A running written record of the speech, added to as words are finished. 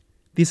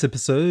This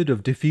episode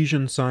of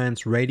Diffusion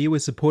Science Radio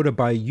is supported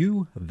by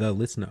you, the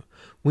listener,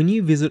 when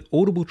you visit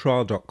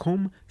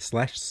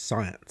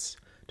audibletrial.com/science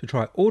to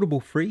try Audible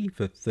free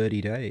for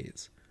 30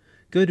 days.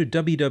 Go to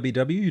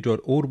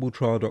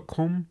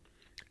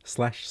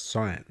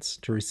www.audibletrial.com/science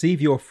to receive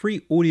your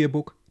free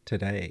audiobook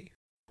today.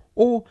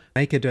 Or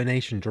make a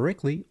donation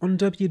directly on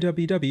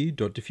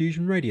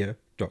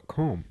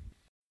www.diffusionradio.com.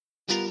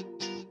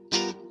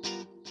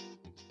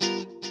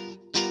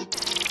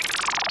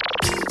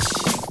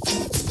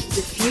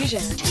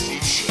 Diffusion,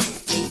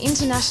 the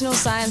international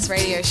science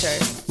radio show.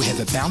 We have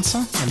a bouncer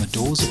on the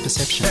doors of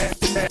perception. The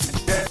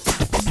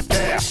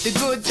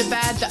good, the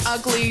bad, the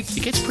ugly.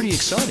 It gets pretty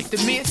exciting. The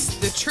myths,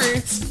 the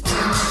truths.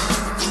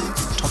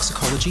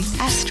 Toxicology.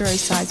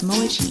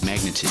 Astroseismology.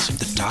 Magnetism.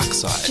 The dark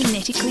side.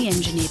 Genetically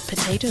engineered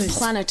potatoes.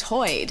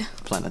 Planetoid.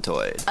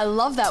 Planetoid. I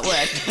love that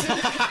word.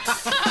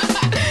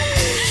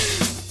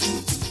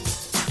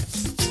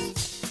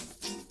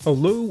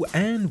 Hello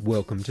and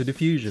welcome to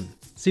Diffusion.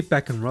 Sit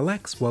back and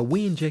relax while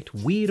we inject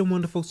weird and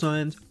wonderful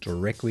science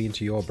directly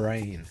into your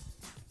brain.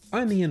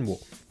 I'm Ian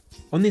Wolfe.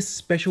 On this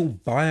special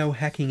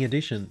biohacking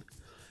edition,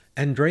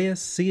 Andreas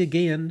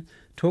Siagian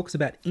talks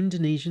about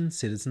Indonesian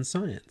citizen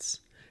science,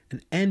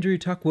 and Andrew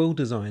Tuckwell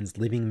designs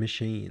living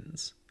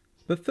machines.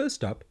 But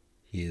first up,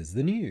 here's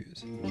the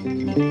news.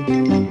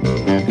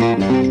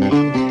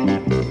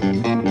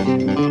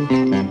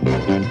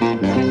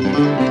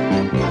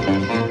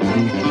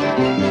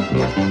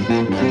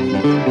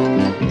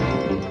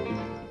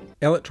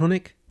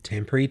 Electronic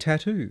temporary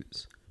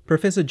tattoos.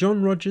 Professor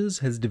John Rogers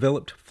has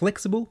developed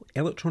flexible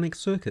electronic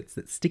circuits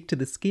that stick to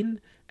the skin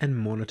and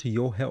monitor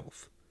your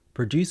health,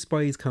 produced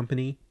by his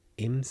company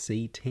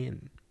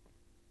MC10.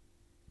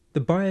 The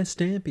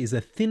Biostamp is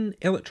a thin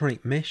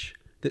electronic mesh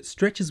that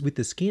stretches with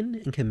the skin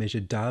and can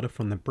measure data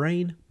from the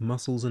brain,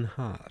 muscles and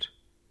heart.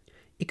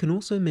 It can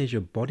also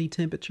measure body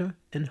temperature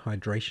and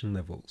hydration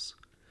levels.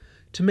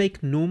 To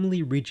make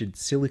normally rigid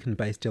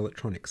silicon-based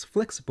electronics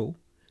flexible,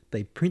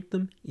 they print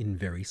them in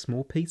very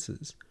small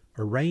pieces,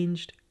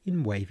 arranged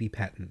in wavy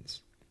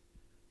patterns.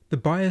 The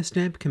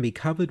Biostamp can be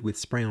covered with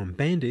spray-on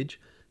bandage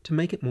to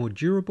make it more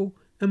durable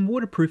and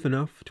waterproof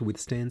enough to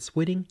withstand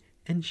sweating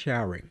and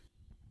showering.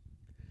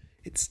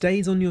 It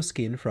stays on your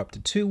skin for up to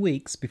 2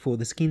 weeks before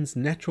the skin's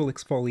natural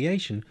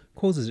exfoliation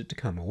causes it to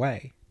come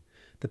away.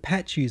 The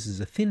patch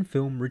uses a thin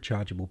film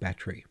rechargeable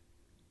battery.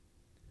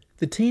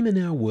 The team are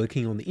now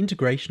working on the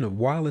integration of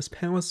wireless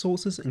power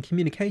sources and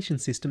communication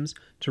systems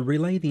to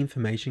relay the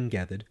information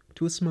gathered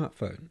to a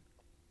smartphone.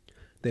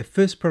 Their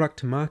first product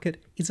to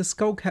market is a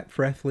skull cap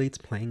for athletes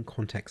playing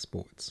contact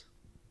sports.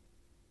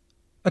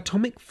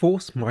 Atomic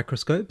force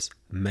microscopes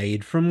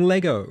made from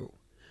Lego.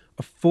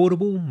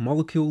 Affordable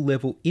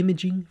molecule-level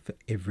imaging for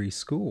every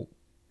school.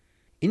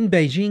 In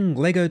Beijing,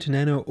 Lego to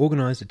Nano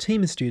organised a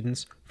team of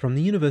students from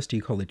the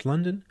University College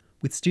London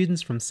with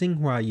students from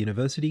Tsinghua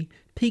University,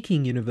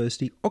 Peking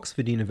University,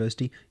 Oxford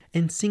University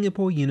and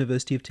Singapore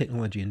University of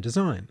Technology and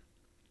Design.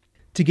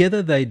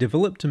 Together they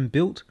developed and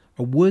built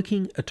a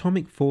working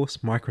atomic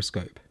force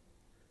microscope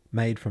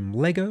made from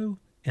Lego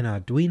and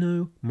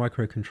Arduino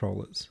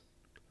microcontrollers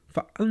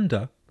for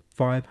under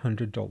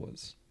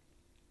 $500.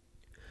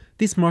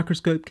 This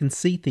microscope can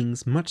see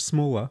things much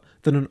smaller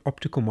than an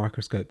optical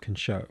microscope can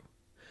show.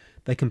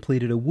 They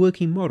completed a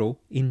working model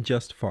in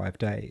just 5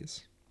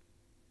 days.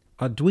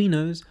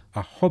 Arduinos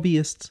are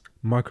hobbyists'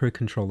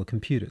 microcontroller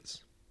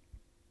computers.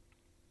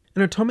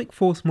 An atomic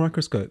force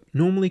microscope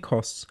normally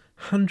costs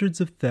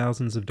hundreds of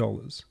thousands of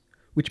dollars,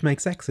 which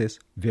makes access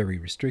very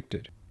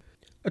restricted.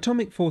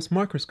 Atomic force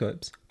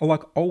microscopes are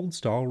like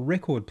old-style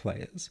record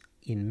players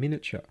in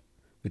miniature,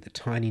 with a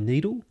tiny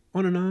needle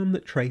on an arm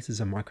that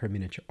traces a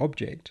microminiature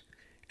object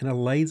and a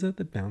laser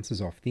that bounces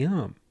off the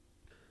arm.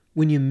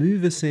 When you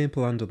move a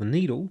sample under the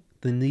needle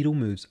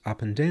moves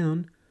up and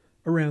down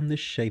around the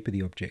shape of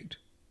the object,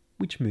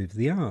 which moves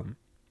the arm.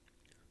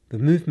 The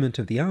movement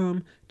of the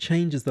arm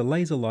changes the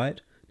laser light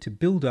to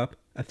build up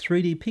a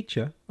 3D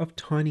picture of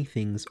tiny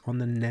things on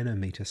the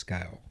nanometer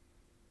scale.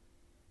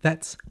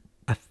 That's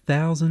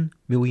 1,000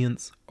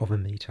 millionths of a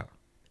meter.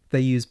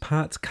 They use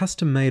parts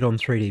custom made on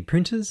 3D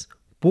printers,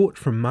 bought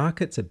from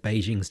markets at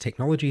Beijing's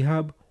Technology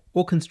Hub,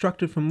 or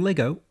constructed from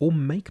Lego or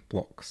Make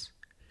Blocks.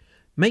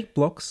 Make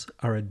Blocks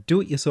are a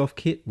do-it-yourself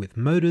kit with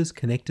motors,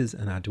 connectors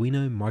and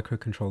Arduino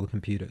microcontroller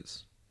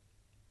computers.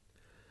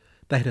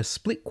 They had a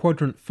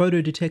split-quadrant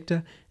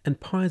photodetector and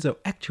piezo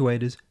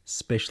actuators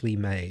specially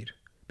made,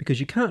 because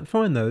you can't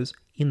find those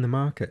in the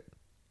market.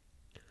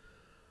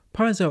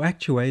 Piezo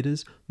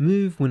actuators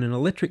move when an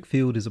electric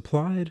field is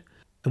applied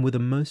and were the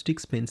most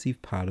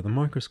expensive part of the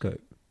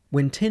microscope.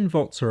 When 10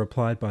 volts are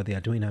applied by the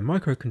Arduino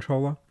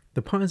microcontroller,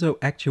 the piezo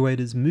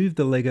actuators move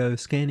the Lego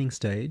scanning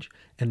stage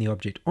and the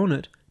object on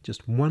it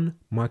just 1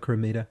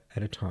 micrometer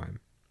at a time.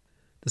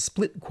 The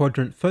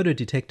split-quadrant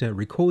photodetector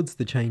records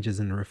the changes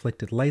in the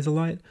reflected laser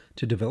light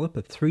to develop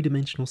a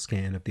 3-dimensional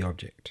scan of the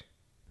object.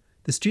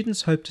 The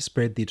students hope to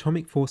spread the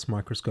atomic force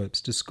microscopes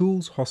to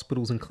schools,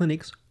 hospitals and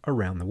clinics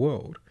around the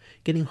world,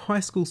 getting high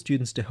school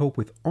students to help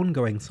with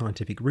ongoing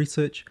scientific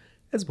research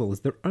as well as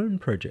their own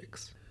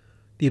projects.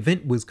 The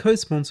event was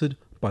co-sponsored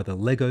by the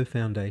LEGO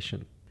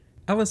Foundation.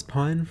 Alice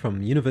Pine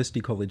from University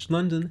College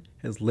London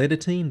has led a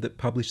team that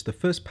published the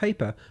first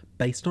paper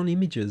based on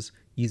images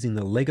using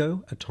the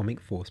LEGO Atomic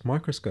Force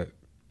Microscope.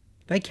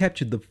 They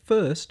captured the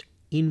first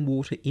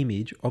in-water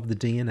image of the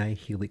DNA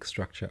helix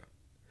structure.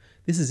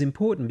 This is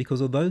important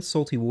because although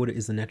salty water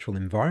is the natural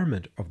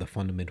environment of the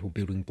fundamental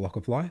building block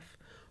of life,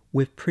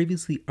 we've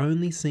previously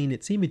only seen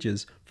its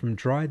images from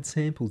dried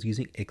samples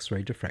using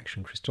X-ray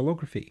diffraction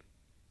crystallography.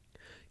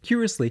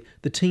 Curiously,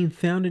 the team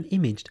found and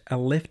imaged a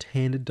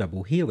left-handed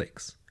double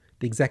helix,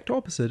 the exact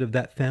opposite of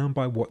that found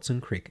by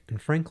Watson, Crick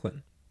and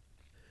Franklin.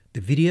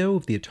 The video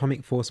of the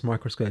atomic force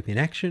microscope in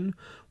action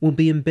will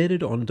be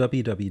embedded on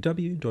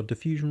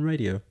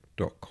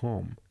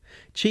www.diffusionradio.com.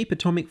 Cheap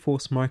atomic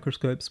force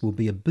microscopes will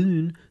be a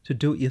boon to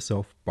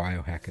do-it-yourself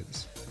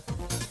biohackers.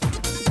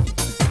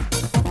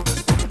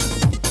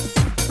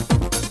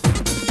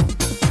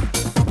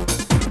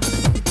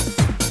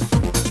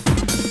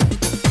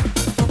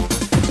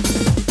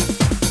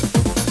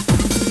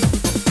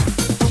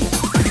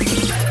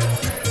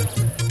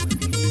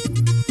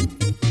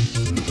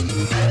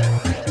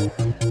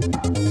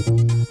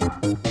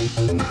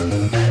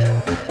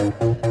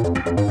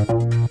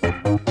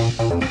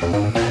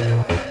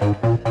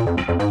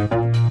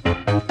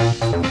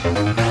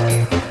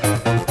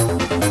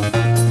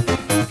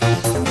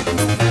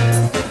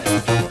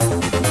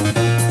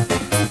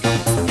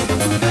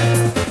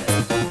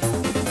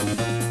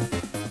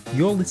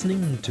 You're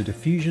listening to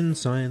Diffusion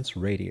Science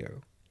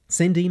Radio.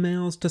 Send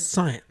emails to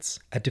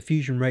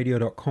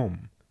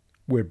science@diffusionradio.com.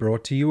 We're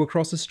brought to you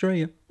across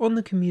Australia on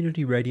the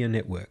Community Radio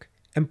Network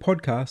and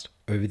podcast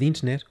over the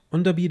internet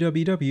on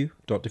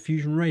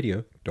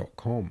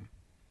www.diffusionradio.com.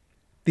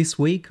 This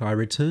week I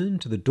return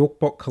to the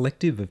Dorkbot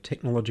Collective of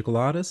technological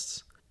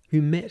artists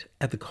who met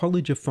at the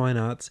College of Fine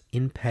Arts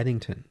in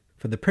Paddington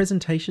for the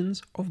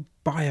presentations of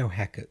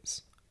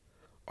biohackers.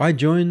 I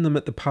joined them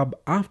at the pub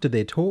after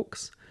their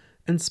talks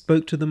and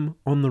spoke to them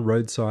on the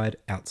roadside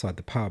outside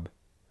the pub.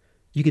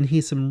 You can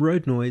hear some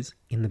road noise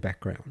in the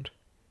background.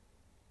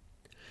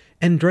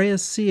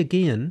 Andreas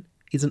Siagian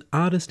is an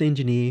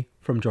artist-engineer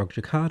from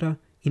Yogyakarta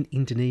in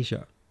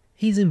Indonesia.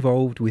 He's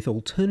involved with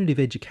alternative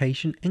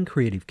education and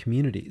creative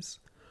communities.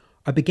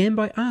 I began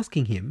by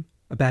asking him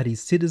about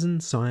his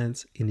citizen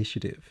science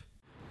initiative.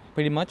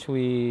 Pretty much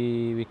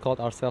we called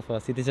ourselves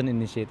a citizen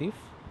initiative,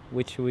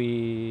 which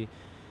we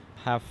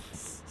have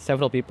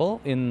several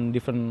people in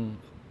different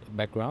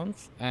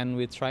backgrounds, and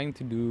we're trying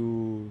to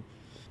do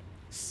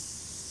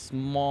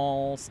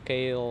small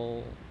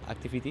scale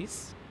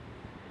activities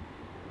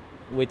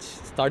which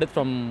started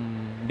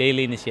from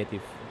daily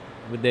initiative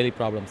with daily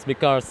problems,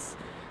 because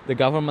the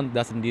government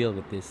doesn't deal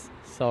with this.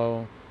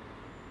 So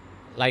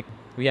like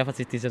we have a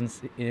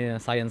citizens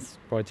science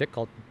project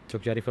called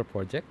Jogja River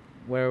Project,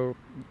 where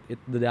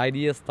the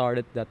idea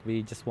started that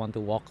we just want to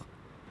walk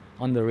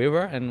on the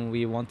river and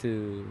we want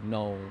to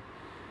know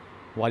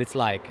what it's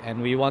like,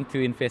 and we want to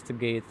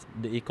investigate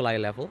the E. coli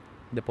level,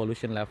 the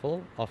pollution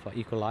level of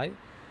E. coli,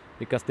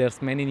 because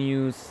there's many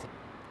news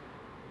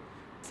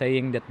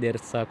saying that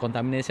there's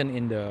contamination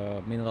in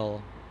the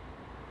mineral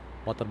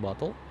water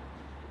bottle,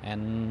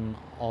 and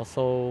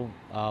also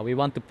we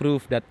want to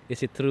prove that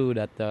is it true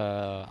that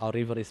our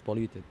river is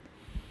polluted.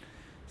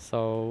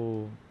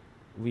 So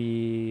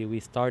we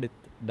started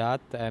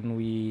that, and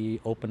we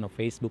opened a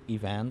Facebook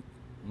event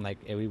like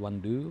everyone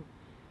do.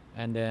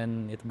 And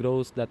then it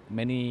grows that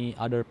many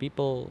other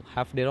people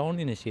have their own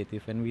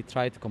initiative, and we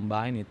try to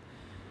combine it.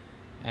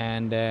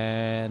 And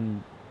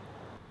then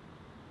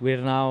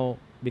we're now,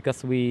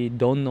 because we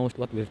don't know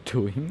what we're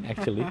doing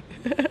actually,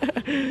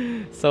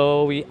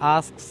 so we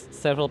asked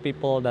several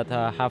people that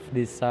have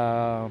this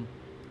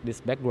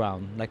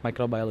background, like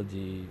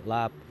microbiology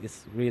lab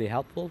is really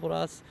helpful for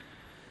us,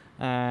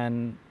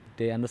 and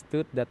they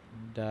understood that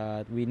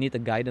we need a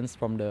guidance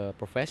from the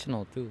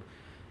professional too.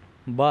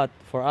 But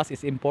for us,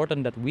 it's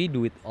important that we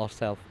do it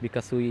ourselves,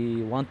 because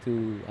we want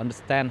to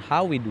understand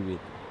how we do it.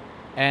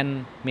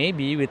 And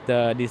maybe with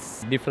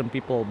these different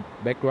people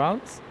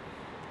backgrounds,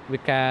 we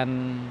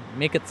can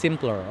make it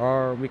simpler,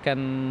 or we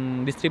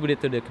can distribute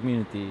it to the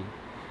community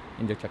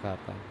in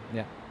Yogyakarta.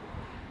 Yeah.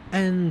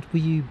 And were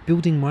you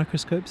building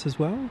microscopes as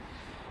well?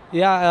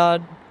 Yeah,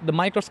 the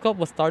microscope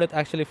was started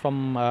actually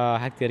from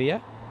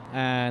Hackteria.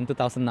 And in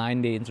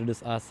 2009, they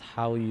introduced us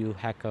how you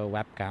hack a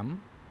webcam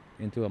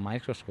into a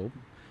microscope.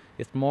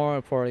 It's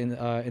more for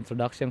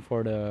introduction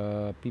for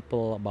the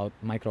people about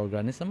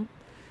microorganism.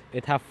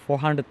 It have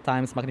 400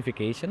 times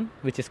magnification,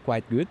 which is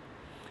quite good.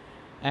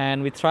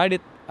 And we tried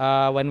it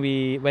when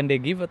they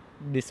give it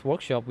this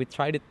workshop. We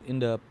tried it in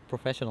the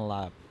professional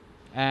lab,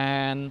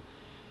 and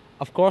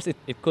of course it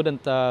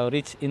couldn't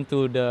reach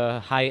into the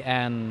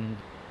high-end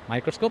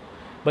microscope,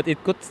 but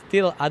it could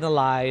still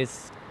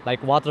analyze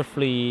like water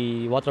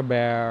flea, water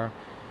bear.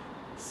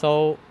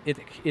 So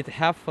it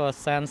have a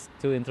sense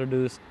to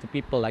introduce to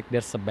people like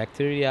there's a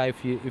bacteria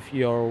if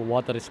your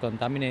water is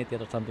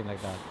contaminated or something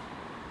like that.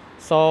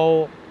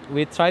 So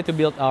we tried to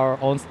build our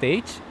own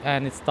stage,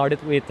 and it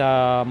started with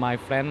my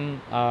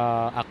friend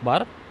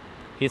Akbar.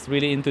 He's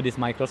really into this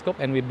microscope,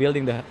 and we're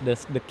building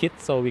the kit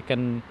so we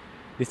can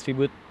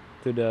distribute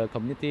to the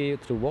community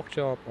through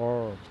workshop,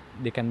 or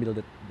they can build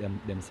it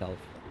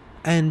themselves.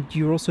 And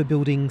you're also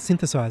building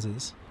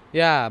synthesizers.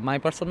 Yeah, my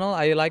personal,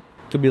 I like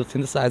to build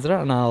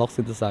synthesizer, an analog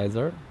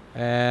synthesizer,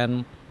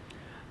 and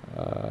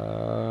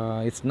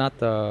it's not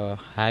a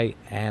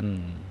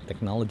high-end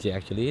technology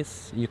actually.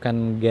 You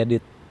can get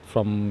it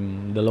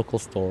from the local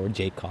store,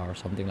 J-Car or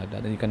something like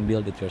that, and you can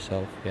build it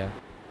yourself. Yeah.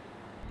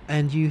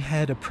 And you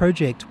had a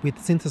project with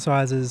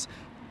synthesizers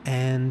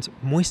and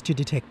moisture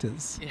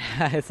detectors.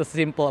 Yeah, it's a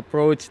simple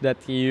approach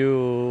that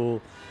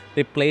you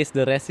replace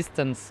the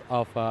resistance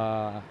of.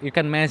 You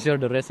can measure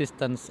the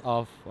resistance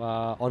of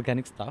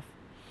organic stuff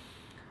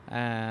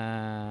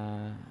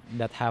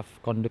that have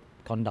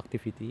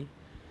conductivity,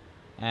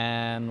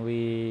 and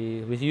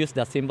we use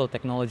that simple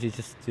technology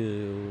just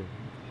to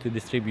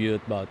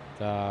distribute about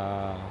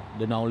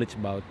the knowledge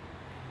about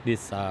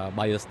this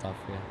bio stuff.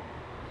 Yeah.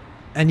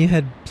 And you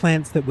had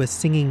plants that were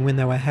singing when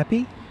they were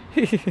happy?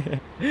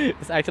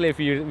 It's actually, if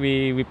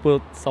we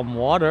put some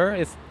water,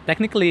 it's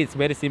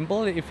very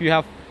simple. If you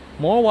have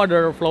more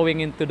water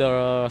flowing into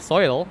the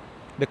soil,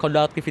 the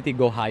conductivity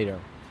go higher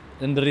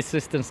and the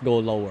resistance go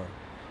lower,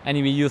 and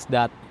we use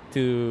that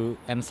to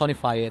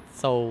sonify it,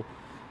 so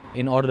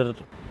in order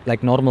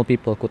like normal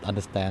people could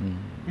understand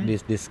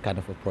this kind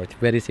of approach.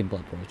 Very simple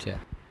approach. Yeah.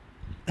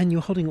 And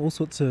you're holding all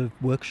sorts of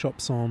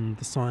workshops on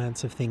the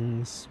science of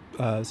things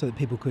so that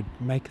people could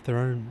make their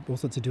own, all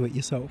sorts of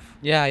do-it-yourself.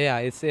 Yeah.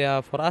 It's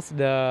for us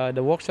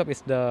the workshop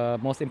is the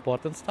most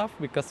important stuff,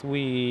 because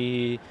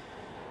we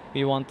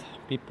want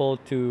people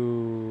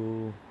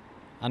to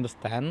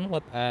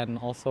understand and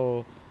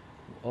also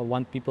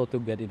want people to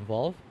get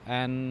involved,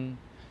 and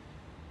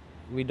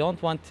we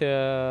don't want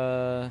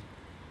to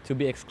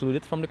be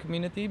excluded from the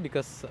community,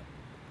 because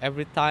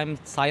every time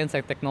science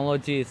and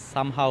technology is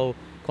somehow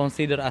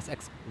considered as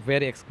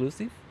very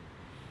exclusive,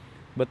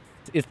 but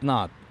it's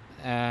not.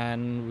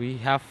 And we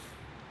have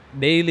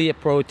daily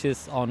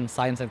approaches on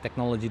science and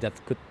technology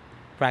that's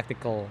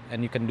practical,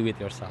 and you can do it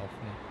yourself.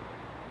 Yeah.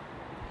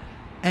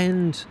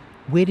 And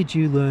where did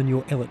you learn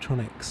your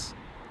electronics?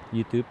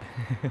 YouTube,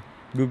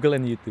 Google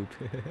and YouTube.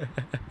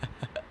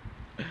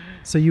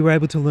 So you were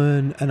able to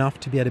learn enough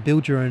to be able to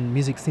build your own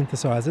music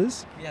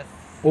synthesizers? Yes.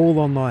 All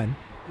online?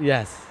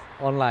 Yes,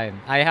 online.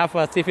 I have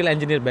a civil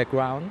engineer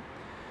background,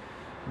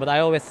 but I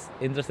always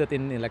interested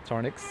in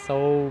electronics,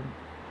 so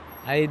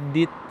I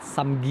did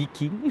some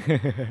geeking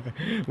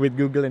with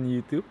Google and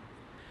YouTube.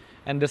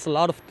 And there's a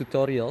lot of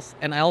tutorials,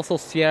 and I also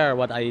share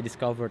what I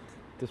discovered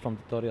from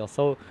tutorials.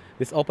 So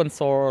this open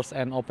source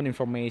and open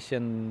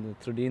information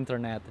through the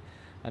internet,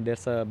 and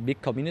there's a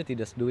big community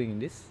that's doing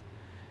this.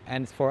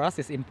 And for us,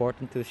 it's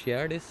important to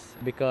share this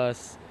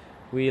because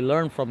we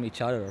learn from each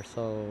other.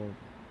 So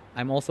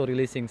I'm also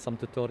releasing some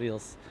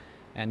tutorials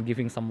and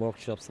giving some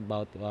workshops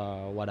about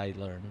what I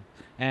learned.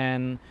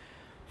 And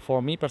for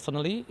me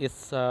personally,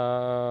 it's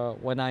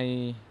when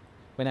I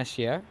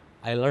share,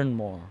 I learn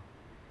more.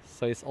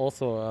 So it's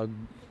also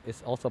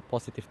a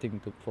positive thing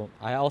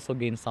I also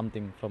gain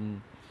something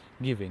from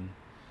giving.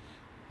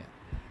 Yeah.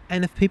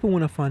 And if people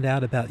want to find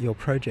out about your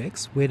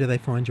projects, where do they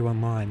find you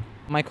online?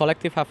 My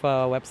collective have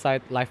a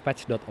website,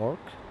 lifepatch.org.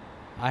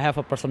 I have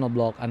a personal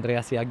blog,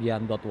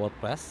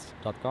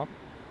 andreasiagian.wordpress.com.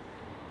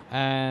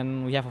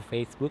 And we have a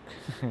Facebook,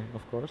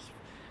 of course,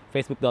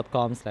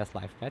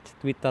 facebook.com/lifepatch,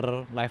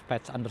 Twitter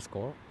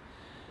lifepatch_.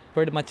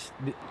 Pretty much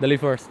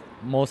delivers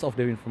most of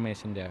the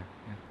information there.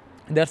 Yeah.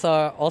 There's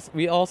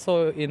we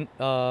also in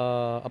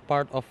a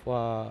part of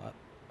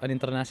an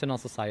international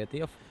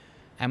society of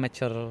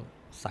amateur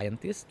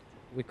scientists.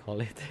 We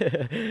call it.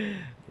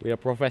 We are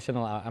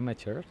professional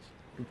amateurs.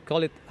 We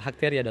call it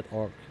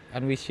Hakteria.org,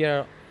 and we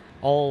share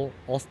all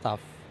stuff,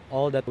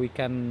 all that we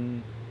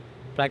can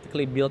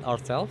practically build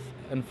ourselves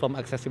and from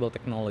accessible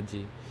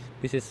technology.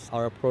 This is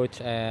our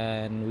approach,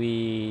 and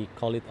we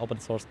call it open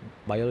source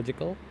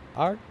biological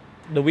art.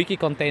 The wiki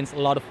contains a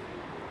lot of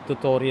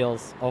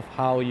tutorials of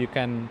how you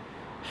can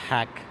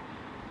hack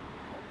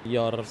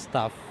your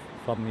stuff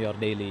from your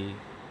daily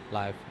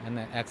life and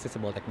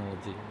accessible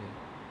technology.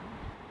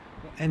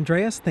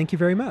 Andreas, thank you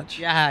very much.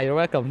 Yeah, you're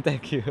welcome.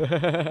 Thank you.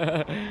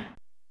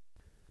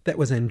 That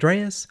was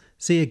Andreas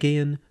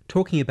Siagian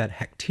talking about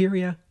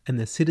Hakteria and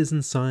the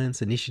Citizen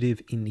Science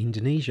Initiative in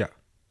Indonesia.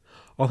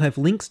 I'll have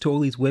links to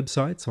all his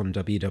websites on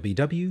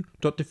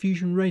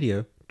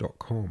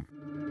www.diffusionradio.com.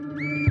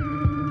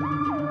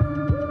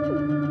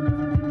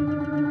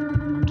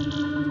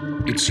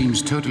 It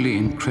seems totally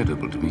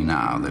incredible to me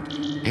now that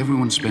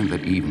everyone spent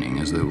that evening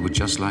as though it were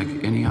just like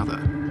any other.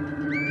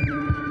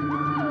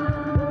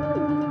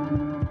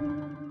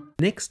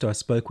 Next, I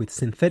spoke with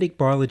synthetic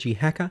biology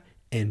hacker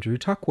Andrew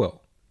Tuckwell.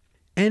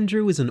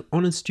 Andrew is an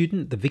honours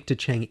student at the Victor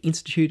Chang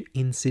Institute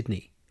in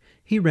Sydney.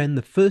 He ran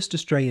the first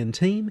Australian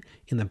team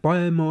in the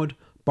BioMod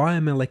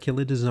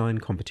Biomolecular Design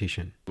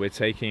competition. We're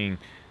taking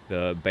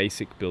the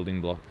basic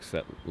building blocks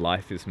that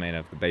life is made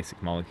of, the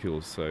basic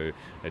molecules, so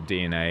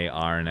DNA,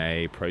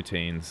 RNA,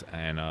 proteins,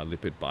 and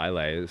lipid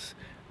bilayers,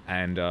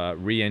 and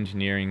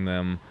re-engineering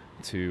them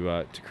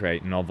to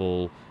create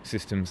novel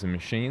systems and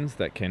machines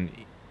that can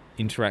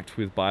interact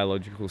with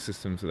biological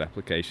systems with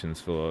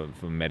applications for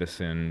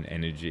medicine,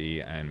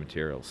 energy, and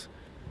materials.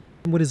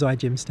 What does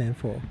iGEM stand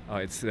for?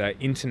 It's the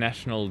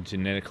International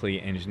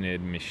Genetically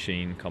Engineered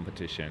Machine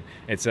Competition.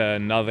 It's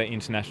another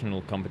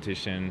international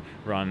competition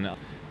run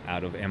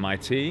out of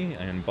MIT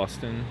in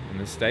Boston in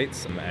the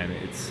States, and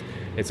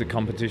it's a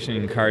competition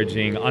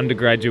encouraging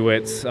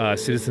undergraduates,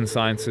 citizen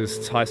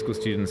scientists, high school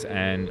students,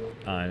 and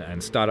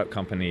startup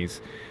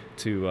companies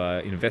to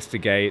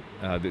investigate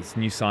this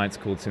new science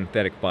called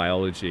synthetic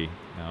biology,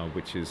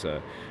 which is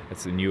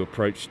it's a new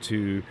approach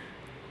to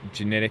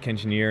genetic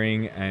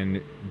engineering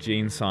and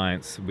gene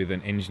science with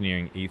an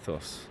engineering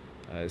ethos.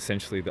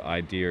 Essentially, the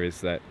idea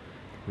is that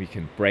we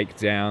can break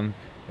down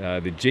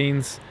the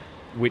genes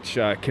which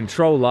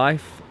control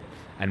life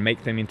and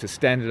make them into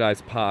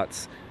standardized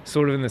parts,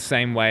 sort of in the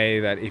same way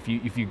that if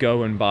you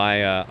go and buy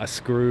a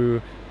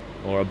screw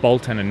or a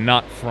bolt and a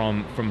nut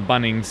from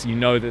Bunnings, you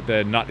know that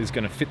the nut is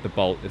going to fit the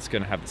bolt. It's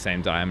going to have the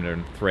same diameter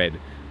and thread.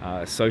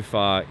 So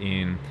far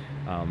in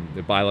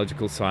the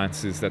biological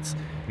sciences, that's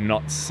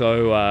not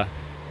so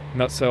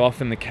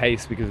often the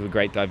case because of the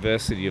great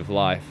diversity of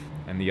life.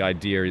 And the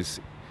idea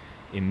is,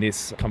 in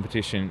this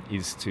competition,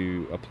 is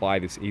to apply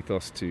this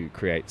ethos to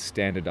create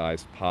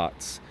standardized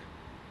parts,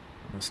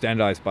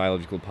 standardized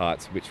biological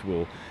parts, which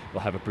will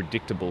have a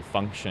predictable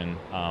function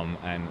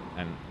and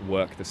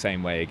work the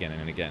same way again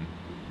and again.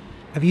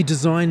 Have you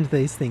designed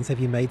these things? Have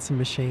you made some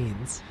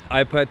machines?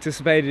 I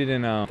participated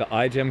in the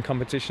iGEM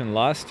competition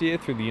last year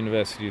through the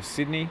University of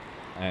Sydney,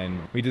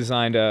 and we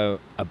designed a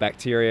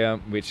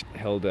bacteria which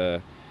held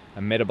a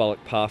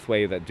metabolic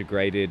pathway that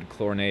degraded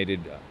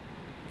chlorinated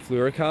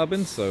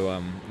fluorocarbons,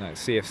 so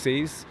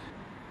CFCs,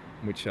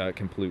 which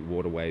can pollute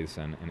waterways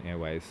and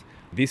airways.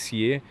 This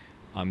year,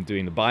 I'm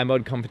doing the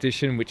BioMod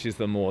competition, which is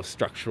the more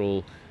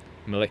structural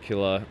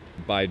molecular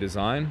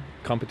biodesign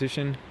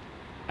competition.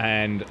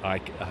 And I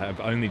have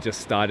only just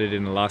started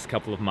in the last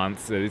couple of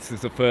months. So this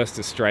is the first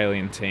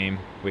Australian team,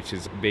 which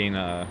has been,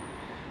 I'm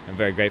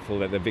very grateful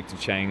that the Victor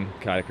Chang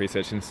Cardiac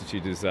Research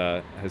Institute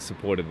has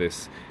supported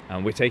this.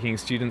 We're taking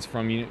students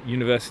from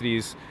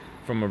universities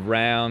from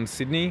around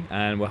Sydney,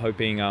 and we're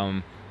hoping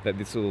that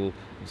this will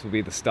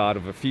be the start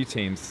of a few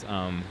teams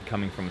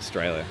coming from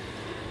Australia.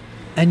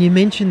 And you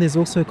mentioned there's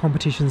also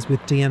competitions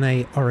with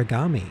DNA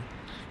origami.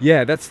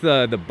 Yeah, that's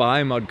the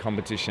BioMod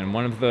competition.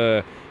 One of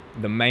the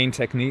main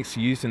techniques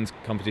used in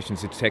competitions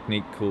is a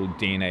technique called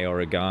DNA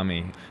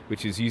origami,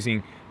 which is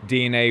using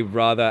DNA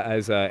rather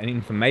as an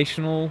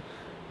informational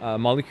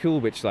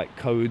molecule, which like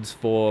codes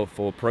for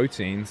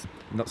proteins,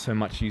 not so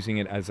much using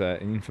it as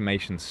an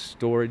information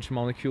storage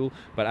molecule,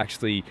 but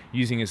actually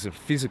using it as a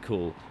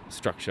physical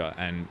structure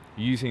and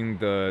using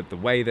the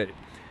way that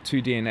two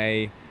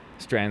DNA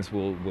strands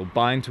will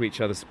bind to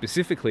each other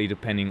specifically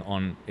depending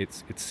on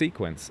its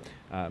sequence,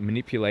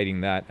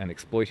 manipulating that and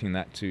exploiting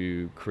that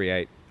to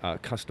create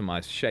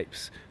customized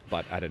shapes,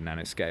 but at a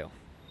nanoscale.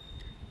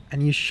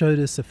 And you showed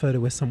us a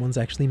photo where someone's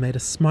actually made a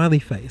smiley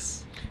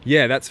face.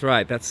 Yeah, that's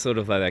right. That's sort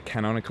of like a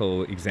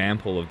canonical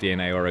example of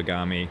DNA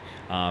origami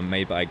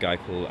made by a guy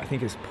called, I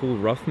think it's Paul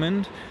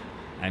Rothman.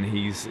 And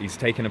he's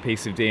taken a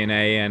piece of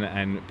DNA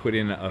and put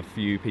in a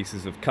few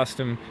pieces of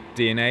custom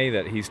DNA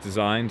that he's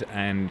designed,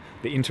 and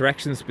the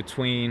interactions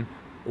between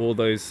all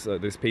those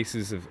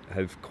pieces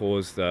have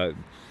caused them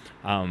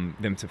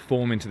to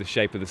form into the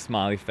shape of the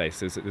smiley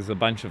face. There's a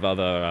bunch of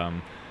other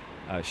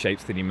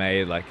shapes that he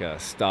made, like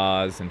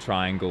stars and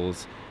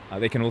triangles.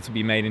 They can also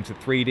be made into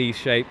 3D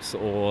shapes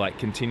or like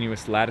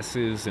continuous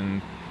lattices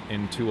in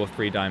 2 or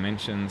 3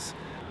 dimensions.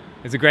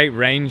 There's a great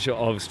range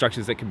of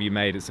structures that can be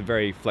made. It's a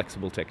very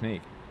flexible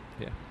technique.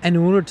 Yeah. And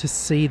in order to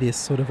see this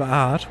sort of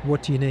art,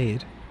 what do you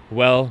need?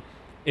 Well,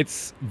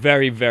 it's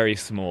very, very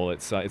small.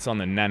 It's on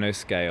the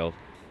nanoscale.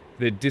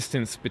 The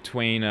distance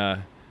between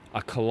a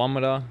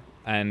kilometer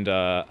and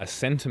a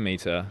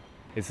centimeter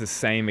is the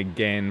same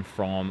again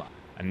from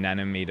a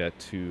nanometer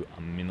to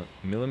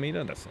a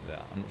millimeter. I'm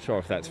not sure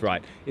if that's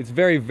right. It's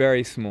very,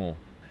 very small.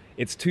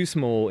 It's too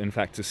small, in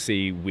fact, to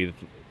see with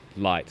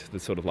light, the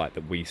sort of light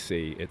that we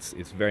see. It's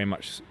very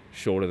much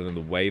shorter than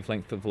the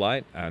wavelength of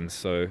light, and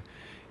so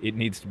it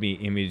needs to be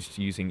imaged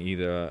using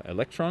either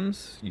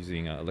electrons,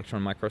 using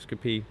electron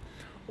microscopy,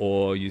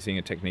 or using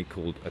a technique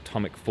called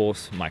atomic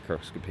force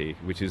microscopy,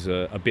 which is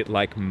a bit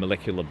like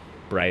molecular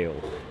braille,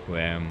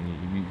 where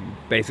you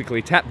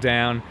basically tap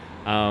down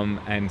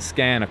and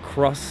scan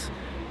across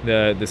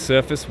the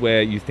surface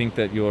where you think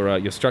that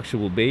your structure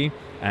will be,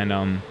 and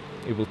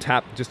it will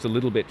tap just a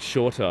little bit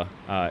shorter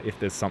if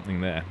there's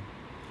something there.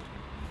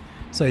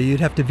 So you'd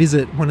have to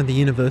visit one of the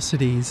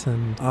universities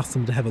and ask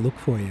them to have a look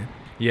for you.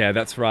 Yeah,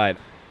 that's right.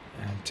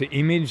 To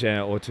image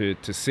or to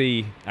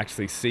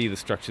actually see the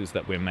structures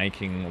that we're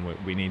making,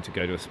 we need to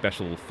go to a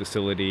special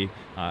facility.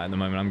 At the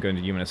moment I'm going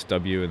to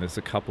UNSW, and there's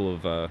a couple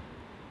of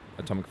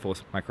atomic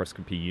force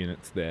microscopy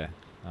units there.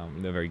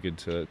 they're very good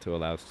to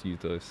allow us to use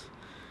those.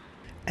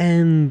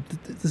 And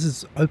this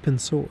is open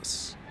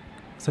source.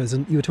 So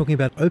you were talking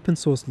about open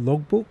source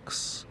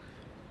logbooks,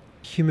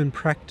 human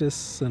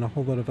practice, and a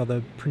whole lot of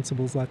other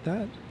principles like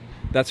that?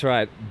 That's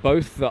right.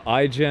 Both the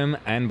iGEM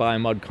and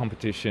BioMod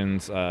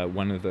competitions,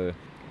 one of the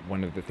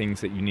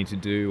things that you need to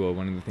do, or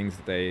one of the things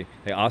that they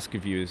ask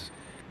of you is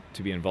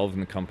to be involved in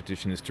the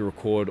competition, is to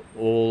record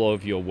all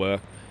of your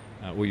work,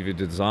 all of your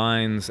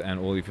designs and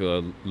all of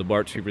your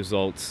laboratory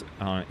results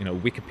in a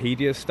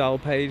Wikipedia style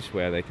page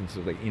where they can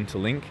sort of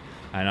interlink.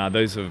 And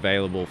those are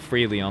available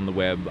freely on the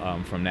web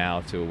from now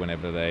to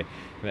whenever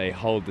they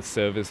hold the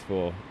servers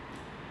for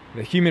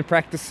the human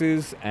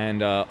practices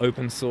and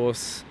open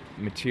source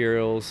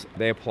materials.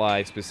 They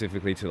apply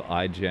specifically to the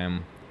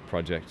iGEM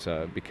project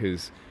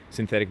because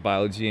synthetic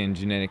biology and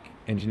genetic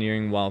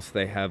engineering, whilst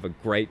they have a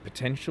great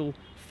potential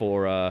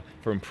for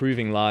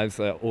improving lives,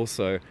 they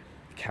also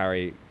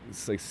carry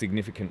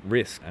significant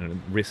risk, and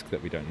a risk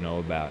that we don't know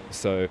about.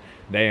 So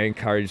they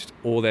encouraged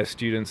all their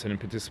students and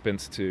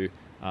participants to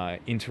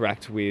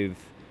interact with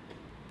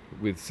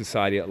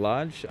society at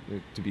large,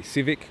 to be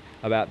civic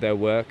about their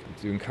work,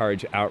 to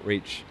encourage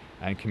outreach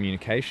and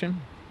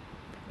communication.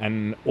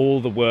 And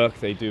all the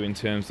work they do in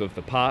terms of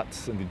the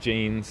parts and the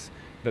genes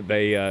that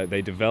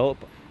they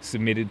develop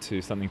submitted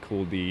to something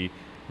called the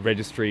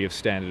Registry of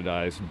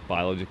Standardized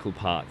Biological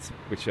Parts,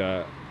 which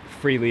are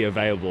freely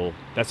available.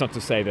 That's not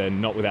to say they're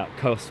not without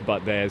cost,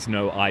 but there's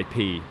no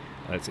IP,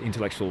 that's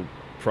intellectual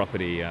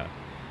property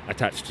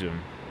attached to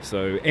them.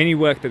 So any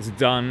work that's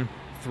done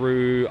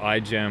through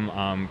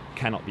iGEM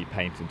cannot be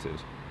patented,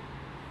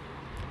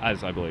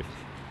 as I believe.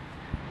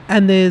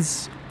 And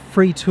there's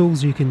free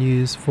tools you can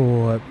use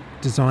for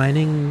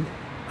designing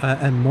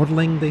and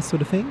modelling these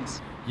sort of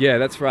things? Yeah,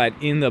 that's right.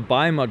 In the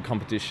BioMod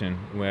competition,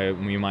 where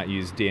we might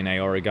use DNA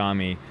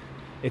origami,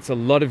 it's a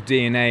lot of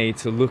DNA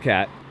to look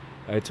at,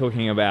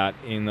 talking about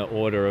in the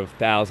order of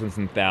thousands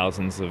and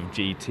thousands of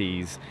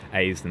GTs,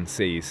 A's and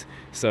C's.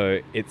 So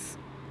it's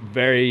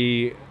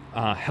very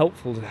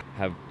helpful to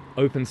have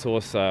open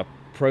source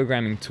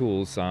programming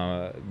tools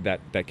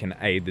that can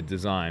aid the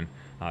design.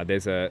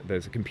 There's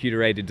a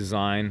computer-aided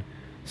design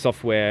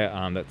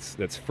software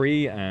that's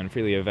free and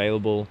freely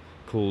available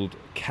called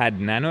CAD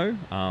Nano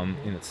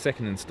in its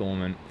second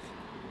installment,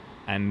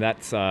 and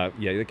that's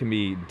it can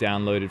be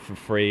downloaded for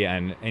free,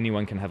 and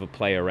anyone can have a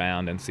play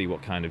around and see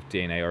what kind of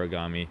DNA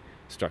origami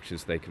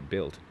structures they could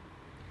build.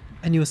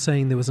 And you were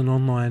saying there was an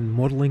online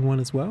modelling one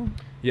as well?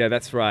 Yeah,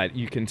 that's right.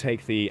 You can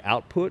take the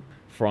output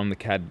from the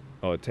CAD,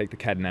 or take the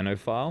CAD Nano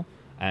file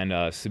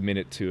and submit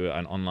it to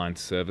an online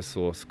server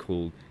source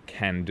called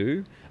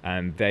CanDo,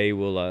 and they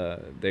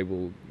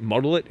will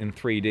model it in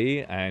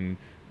 3D and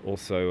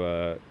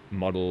also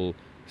model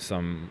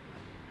some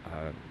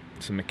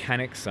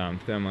mechanics,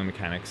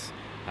 thermomechanics,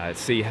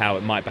 see how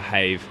it might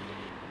behave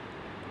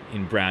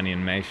in Brownian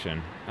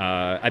Motion.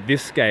 At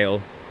this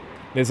scale,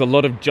 there's a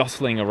lot of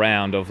jostling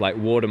around of like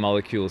water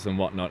molecules and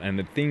whatnot, and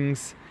the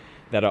things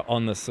that are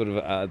on the sort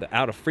of the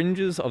outer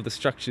fringes of the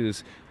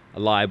structures are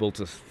liable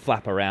to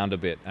flap around a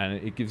bit, and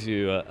it gives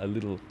you a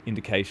little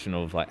indication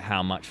of like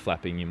how much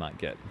flapping you might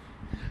get.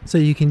 So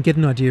you can get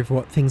an idea of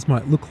what things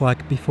might look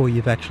like before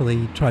you've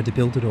actually tried to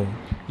build it all.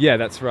 Yeah,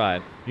 that's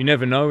right. You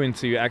never know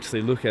until you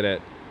actually look at it,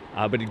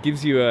 but it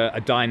gives you a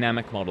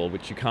dynamic model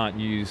which you can't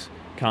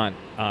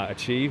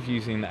achieve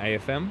using the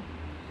AFM,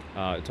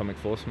 atomic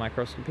force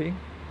microscopy.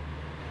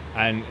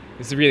 And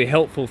it's a really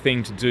helpful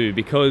thing to do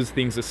because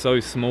things are so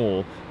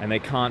small and they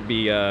can't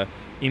be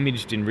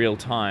imaged in real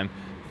time.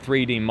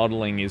 3D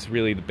modeling is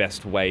really the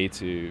best way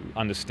to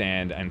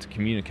understand and to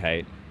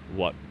communicate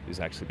what is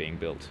actually being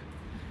built.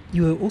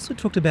 You also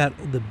talked about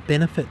the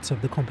benefits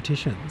of the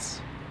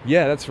competitions.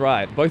 Yeah, that's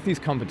right. Both these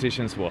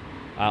competitions,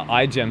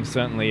 iGEM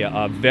certainly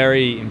are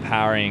very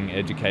empowering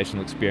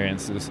educational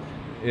experiences.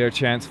 They're a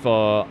chance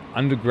for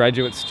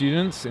undergraduate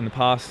students in the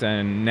past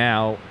and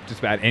now just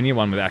about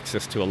anyone with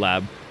access to a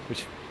lab,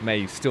 which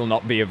may still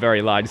not be a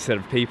very large set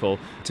of people,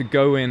 to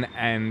go in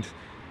and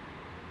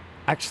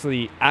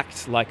actually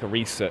act like a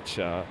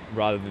researcher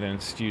rather than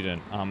a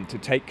student, to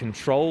take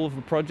control of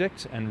the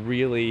project and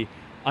really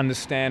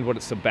understand what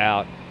it's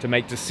about, to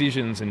make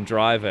decisions and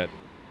drive it,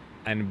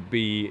 and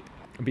be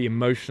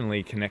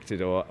emotionally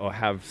connected or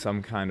have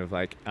some kind of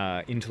like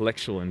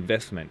intellectual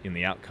investment in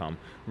the outcome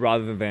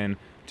rather than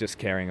just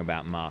caring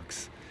about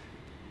marks.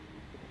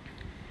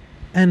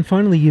 And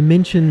finally, you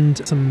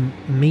mentioned some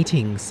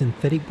meetings,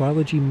 synthetic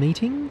biology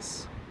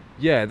meetings?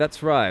 Yeah,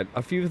 that's right.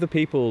 A few of the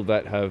people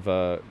that have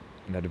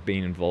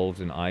been involved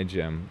in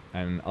iGEM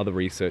and other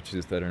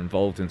researchers that are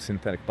involved in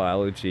synthetic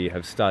biology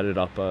have started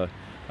up a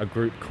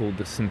group called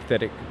the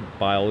Synthetic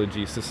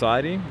Biology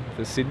Society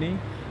for Sydney.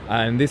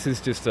 And this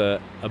is just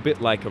a bit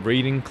like a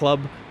reading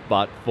club,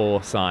 but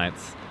for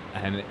science.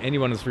 And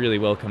anyone is really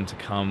welcome to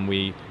come.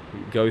 We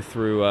go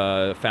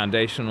through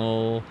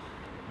foundational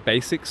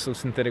basics of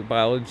synthetic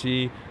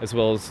biology, as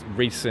well as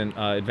recent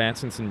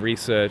advancements in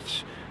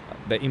research,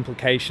 the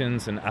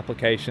implications and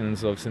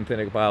applications of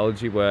synthetic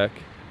biology work,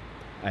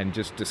 and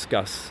just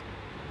discuss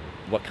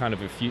what kind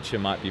of a future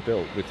might be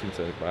built with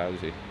synthetic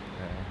biology.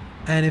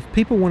 And if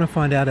people want to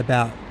find out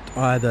about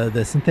either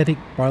the synthetic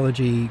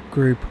biology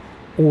group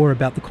or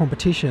about the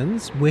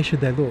competitions, where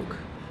should they look?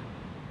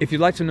 If you'd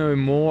like to know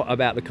more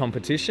about the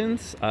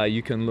competitions,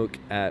 you can look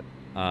at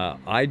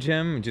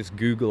iGEM, just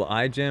Google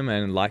iGEM,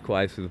 and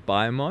likewise with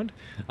Biomod.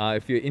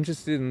 If you're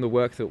interested in the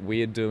work that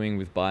we're doing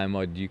with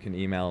Biomod, you can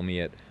email me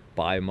at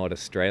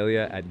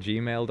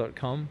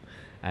biomodaustralia@gmail.com.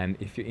 And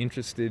if you're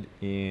interested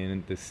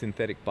in the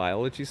Synthetic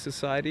Biology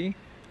Society,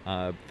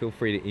 feel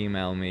free to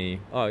email me.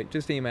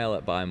 Just email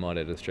at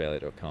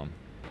biomod@australia.com.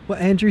 Well,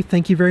 Andrew,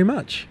 thank you very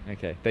much.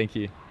 Okay, thank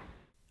you.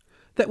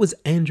 That was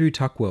Andrew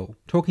Tuckwell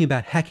talking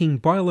about hacking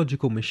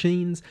biological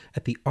machines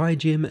at the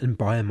iGEM and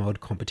Biomod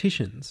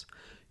competitions.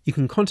 You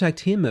can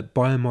contact him at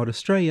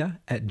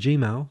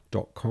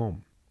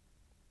biomodaustralia@gmail.com.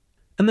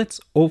 And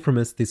that's all from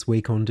us this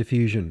week on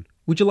Diffusion.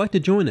 Would you like to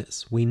join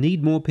us? We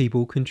need more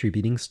people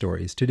contributing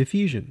stories to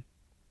Diffusion.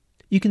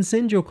 You can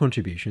send your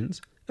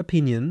contributions,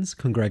 opinions,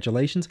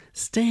 congratulations,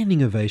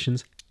 standing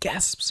ovations,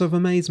 gasps of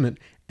amazement,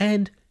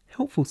 and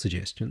helpful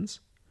suggestions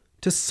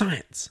to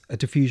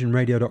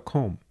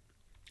science@diffusionradio.com.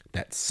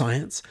 That's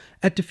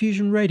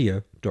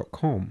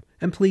science@diffusionradio.com.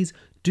 And please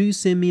do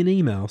send me an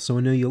email so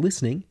I know you're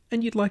listening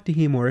and you'd like to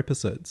hear more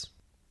episodes.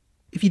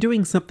 If you're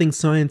doing something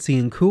sciencey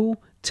and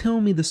cool,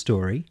 tell me the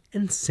story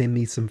and send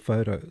me some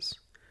photos.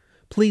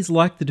 Please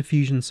like the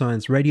Diffusion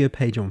Science Radio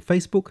page on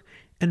Facebook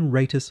and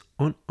rate us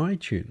on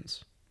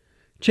iTunes.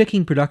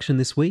 Checking production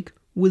this week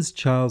was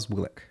Charles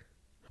Willock.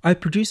 I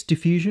produced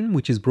Diffusion,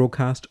 which is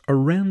broadcast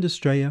around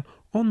Australia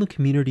on the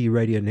Community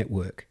Radio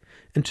Network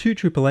and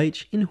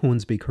 2HHH in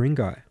Hornsby,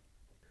 Ku-ring-gai.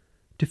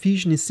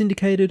 Diffusion is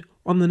syndicated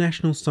on the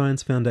National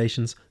Science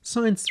Foundation's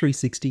Science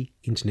 360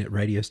 internet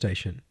radio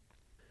station.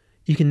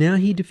 You can now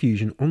hear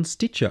Diffusion on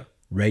Stitcher,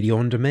 radio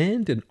on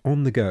demand and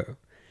on the go.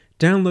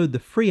 Download the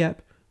free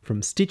app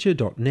from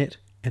stitcher.net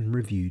and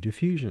review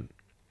Diffusion.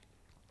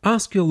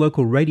 Ask your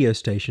local radio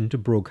station to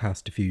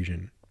broadcast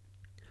Diffusion.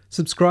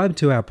 Subscribe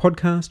to our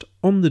podcast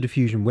on the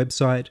Diffusion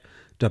website,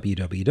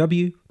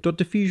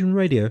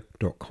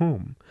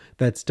 www.diffusionradio.com.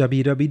 That's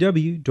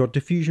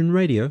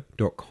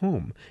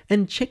www.diffusionradio.com,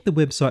 and check the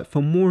website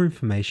for more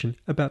information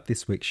about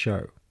this week's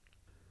show.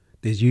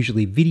 There's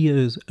usually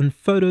videos and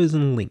photos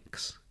and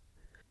links.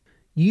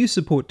 You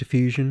support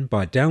Diffusion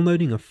by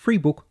downloading a free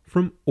book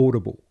from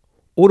Audible.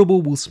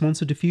 Audible will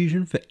sponsor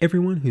Diffusion for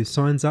everyone who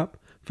signs up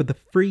for the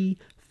free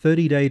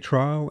 30-day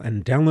trial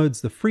and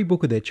downloads the free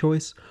book of their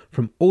choice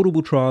from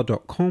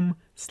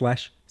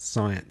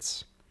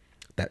audibletrial.com/science.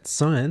 That's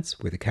science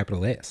with a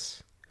capital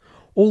S.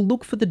 Or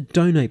look for the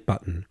donate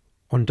button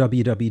on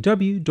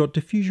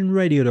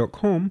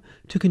www.diffusionradio.com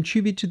to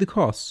contribute to the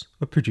costs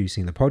of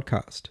producing the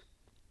podcast.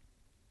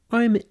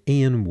 I'm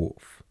Ian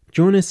Wolfe.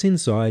 Join us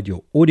inside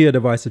your audio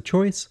device of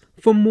choice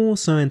for more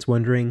science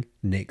wondering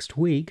next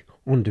week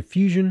on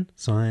Diffusion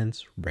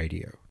Science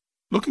Radio.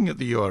 Looking at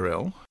the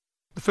URL,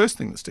 the first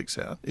thing that sticks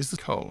out is the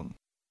colon.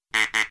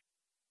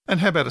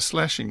 And how about a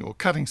slashing or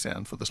cutting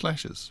sound for the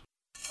slashes?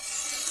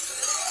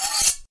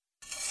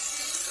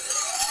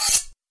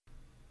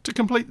 To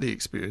complete the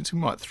experience, we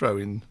might throw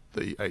in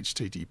the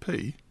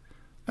HTTP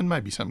and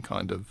maybe some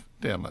kind of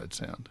download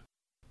sound.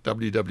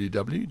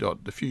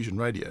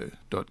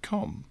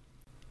 www.diffusionradio.com.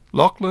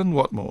 Lachlan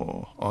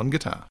Watmore on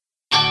guitar.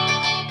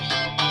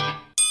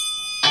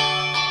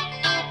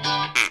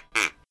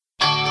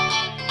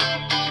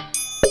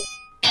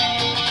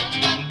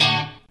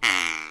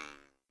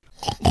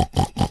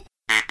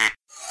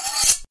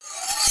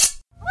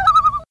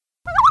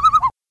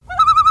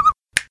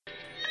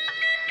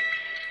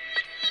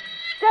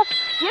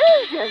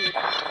 Diffusion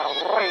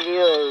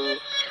Radio.